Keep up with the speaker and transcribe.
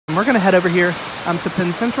we're gonna head over here to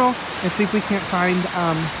Penn Central and see if we can't find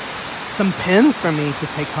some pens for me to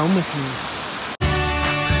take home with me.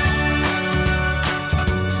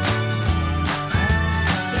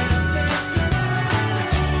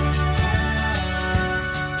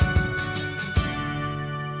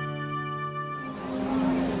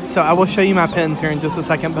 So I will show you my pens here in just a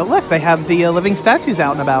second, but look, they have the living statues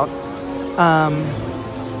out and about.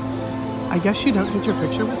 I guess you don't get your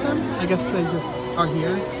picture with them? I guess they just are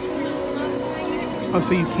here. Oh,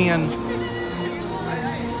 so you can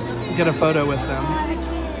get a photo with them.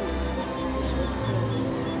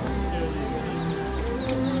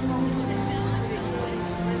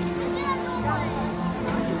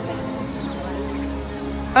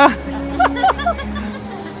 Ah.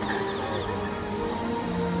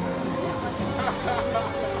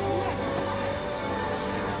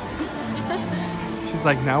 She's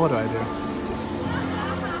like, now what do I do?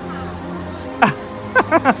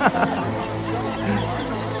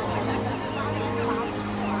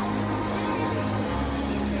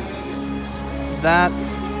 That's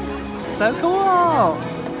so cool. All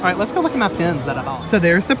right, let's go look at my pins that I bought. So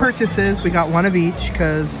there's the purchases. We got one of each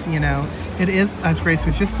because, you know, it is, as Grace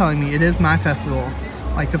was just telling me, it is my festival.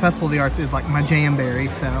 Like the Festival of the Arts is like my jamberry.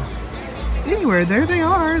 So anyway, there they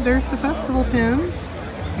are. There's the festival pins.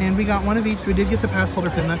 And we got one of each. We did get the pass holder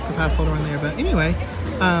pin. That's the pass holder on there. But anyway,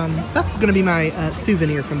 that's going to be my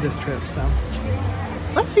souvenir from this trip. So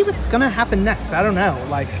let's see what's going to happen next. I don't know.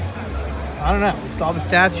 Like, I don't know. We saw the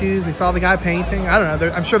statues. We saw the guy painting. I don't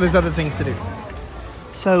know. I'm sure there's other things to do.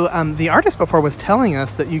 So the artist before was telling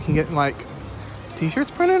us that you can get like t-shirts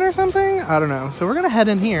printed or something. I don't know. So we're going to head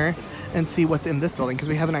in here and see what's in this building because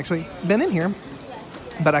we haven't actually been in here.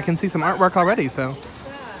 But I can see some artwork already. So.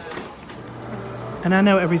 And I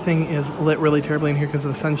know everything is lit really terribly in here because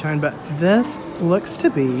of the sunshine, but this looks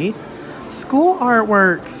to be school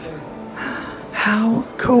artworks. How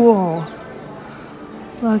cool.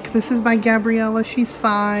 Look, this is by Gabriella. She's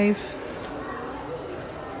 5.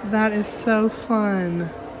 That is so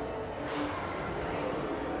fun.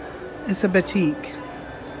 It's a batik.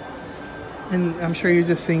 And I'm sure you're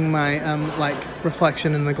just seeing my like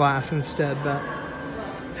reflection in the glass instead, but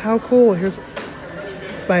how cool. Here's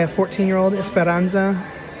by a 14-year-old Esperanza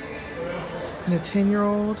and a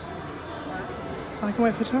 10-year-old. Black and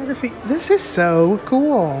white photography. This is so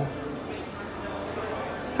cool.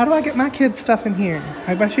 How do I get my kids' stuff in here?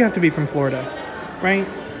 I bet you have to be from Florida, right?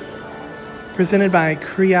 Presented by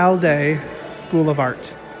Crialde School of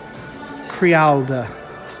Art. Crialde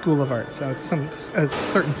School of Art. So it's a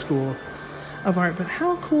certain school of art. But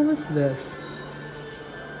how cool is this?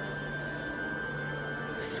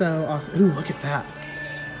 So awesome. Ooh, look at that.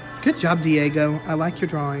 Good job, Diego. I like your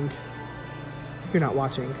drawing. You're not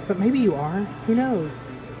watching, but maybe you are. Who knows?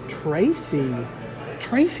 Tracy.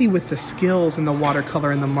 Tracy with the skills and the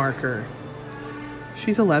watercolor and the marker.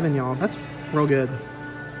 She's 11, y'all. That's real good.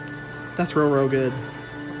 That's real good.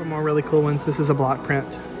 Some more really cool ones. This is a block print.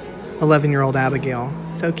 11-year-old Abigail.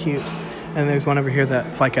 So cute. And there's one over here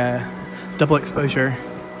that's like a double exposure,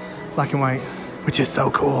 black and white, which is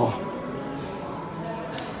so cool.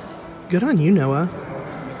 Good on you, Noah.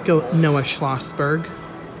 Go Noah Schlossberg.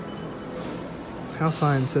 How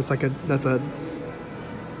fun. So it's like that's a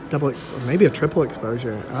double, maybe a triple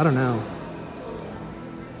exposure. I don't know.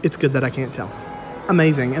 It's good that I can't tell.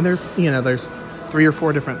 Amazing. And there's 3 or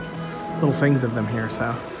 4 different little things of them here.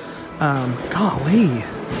 So, golly,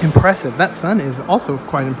 impressive. That sun is also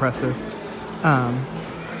quite impressive.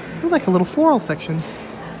 Like a little floral section.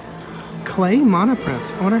 Clay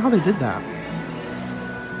monoprint. I wonder how they did that.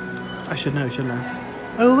 I should know, shouldn't I?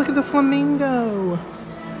 Oh, look at the flamingo.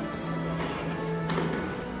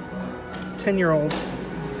 10-year-old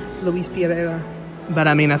Luis Pereira. But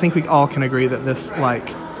I mean, I think we all can agree that this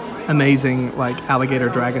like amazing like alligator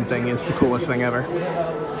dragon thing is the coolest thing ever.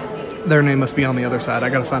 Their name must be on the other side. I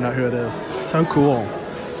gotta find out who it is. So cool.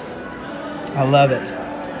 I love it.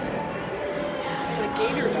 It's a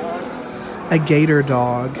gator dog. A gator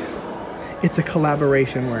dog. It's a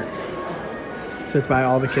collaboration work. So it's by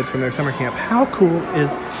all the kids from their summer camp. How cool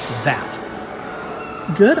is that?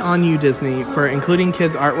 Good on you, Disney, for including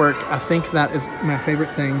kids' artwork. I think that is my favorite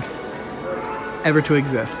thing ever to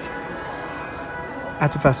exist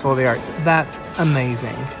at the Festival of the Arts. That's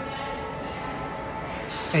amazing.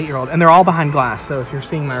 8-year-old. And they're all behind glass, so if you're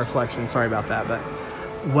seeing my reflection, sorry about that. But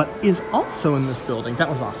what is also in this building, that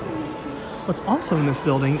was awesome. What's also in this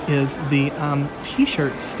building is the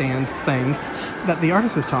t-shirt stand thing that the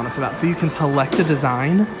artist was telling us about. So you can select a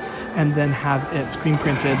design and then have it screen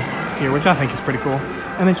printed here, which I think is pretty cool.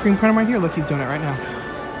 And they screen print them right here. Look, he's doing it right now.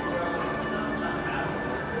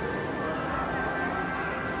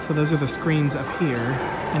 So those are the screens up here,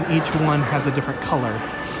 and each one has a different color.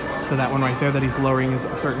 So that one right there that he's lowering is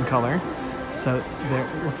a certain color. So there,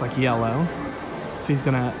 it looks like yellow. So he's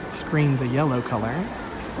gonna screen the yellow color,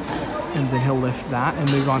 and then he'll lift that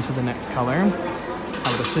and move on to the next color,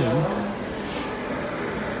 I would assume.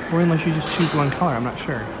 Or unless you just choose one color, I'm not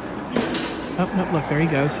sure. Oh, no, look, there he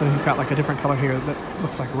goes. So he's got like a different color here that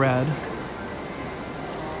looks like red.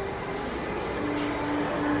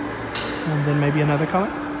 And then maybe another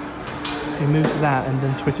color. So he moves that and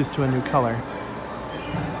then switches to a new color.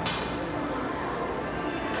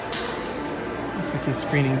 Looks like he's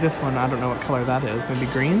screening this one. I don't know what color that is. Maybe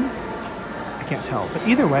green? I can't tell. But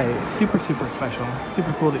either way, super, super special.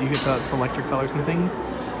 Super cool that you get to select your colors and things.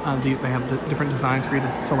 They have different designs for you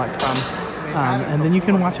to select from. And then you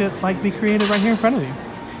can watch it like be created right here in front of you.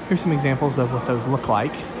 Here's some examples of what those look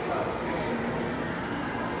like.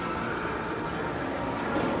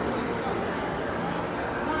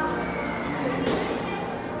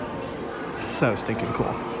 So stinking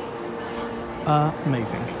cool.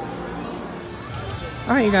 Amazing.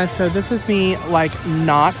 All right, you guys, so this is me like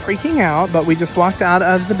not freaking out, but we just walked out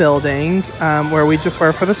of the building where we just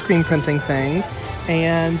were for the screen printing thing.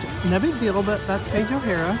 And no big deal, but that's PAIGE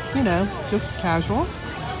O'HARA, you know, just casual.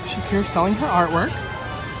 She's here selling her artwork.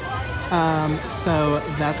 So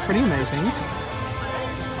that's pretty amazing.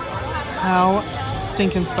 How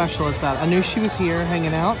stinking special is that? I knew she was here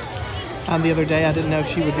hanging out the other day. I didn't know if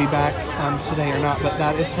she would be back today or not, but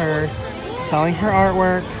that is her selling her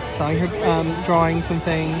artwork, selling her drawings and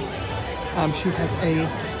things. She has a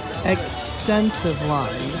extensive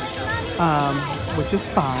line, which is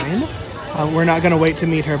fine. We're not going to wait to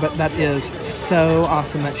meet her, but that is so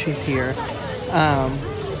awesome that she's here.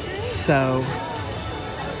 So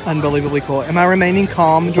unbelievably cool. Am I remaining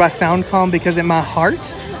calm? Do I sound calm? Because in my heart,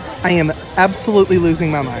 I am absolutely losing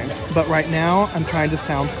my mind. But right now, I'm trying to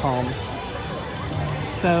sound calm.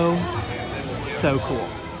 So cool.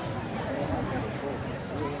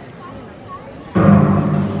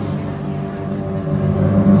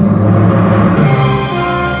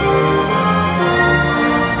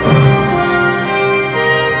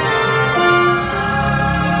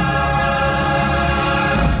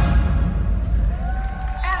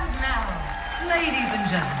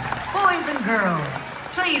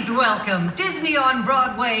 Welcome Disney on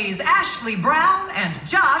Broadway's Ashley Brown and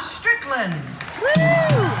Josh Strickland. Woo! Yeah!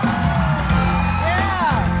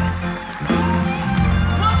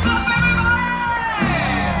 What's up, everybody?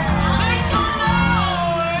 Make some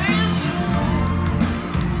noise!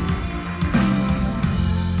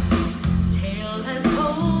 Tale as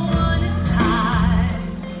old as time,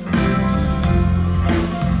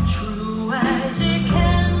 true as it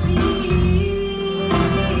can be.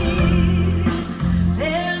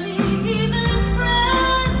 Even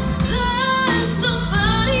friends, let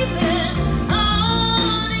somebody bet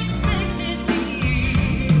on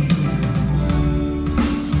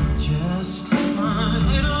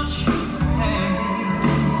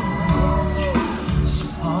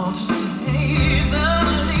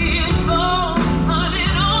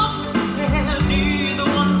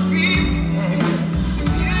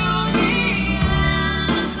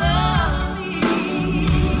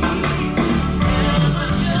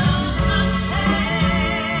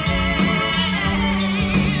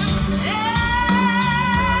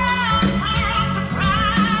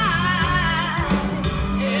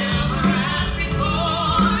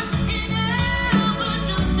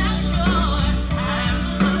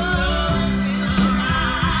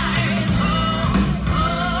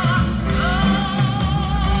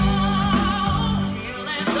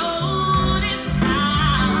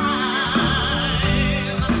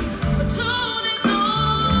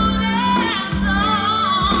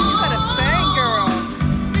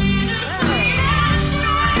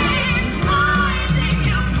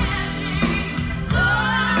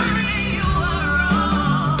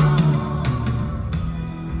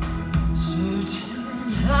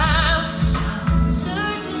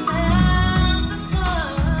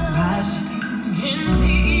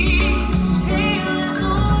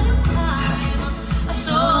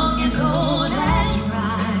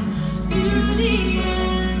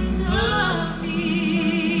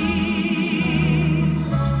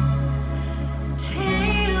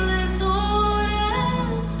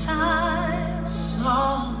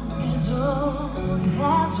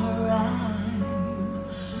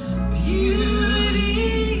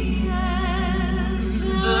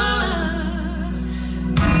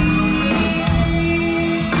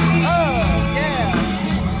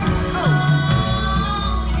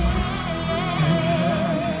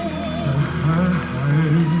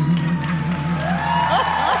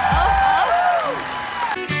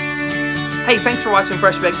Hey, thanks for watching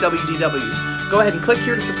Fresh Baked WDW. Go ahead and click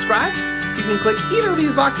here to subscribe. You can click either of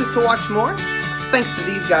these boxes to watch more. Thanks to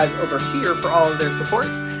these guys over here for all of their support.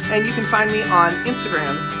 And you can find me on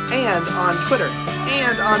Instagram, and on Twitter,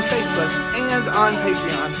 and on Facebook, and on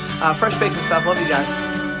Patreon. Fresh Baked and stuff. Love you guys.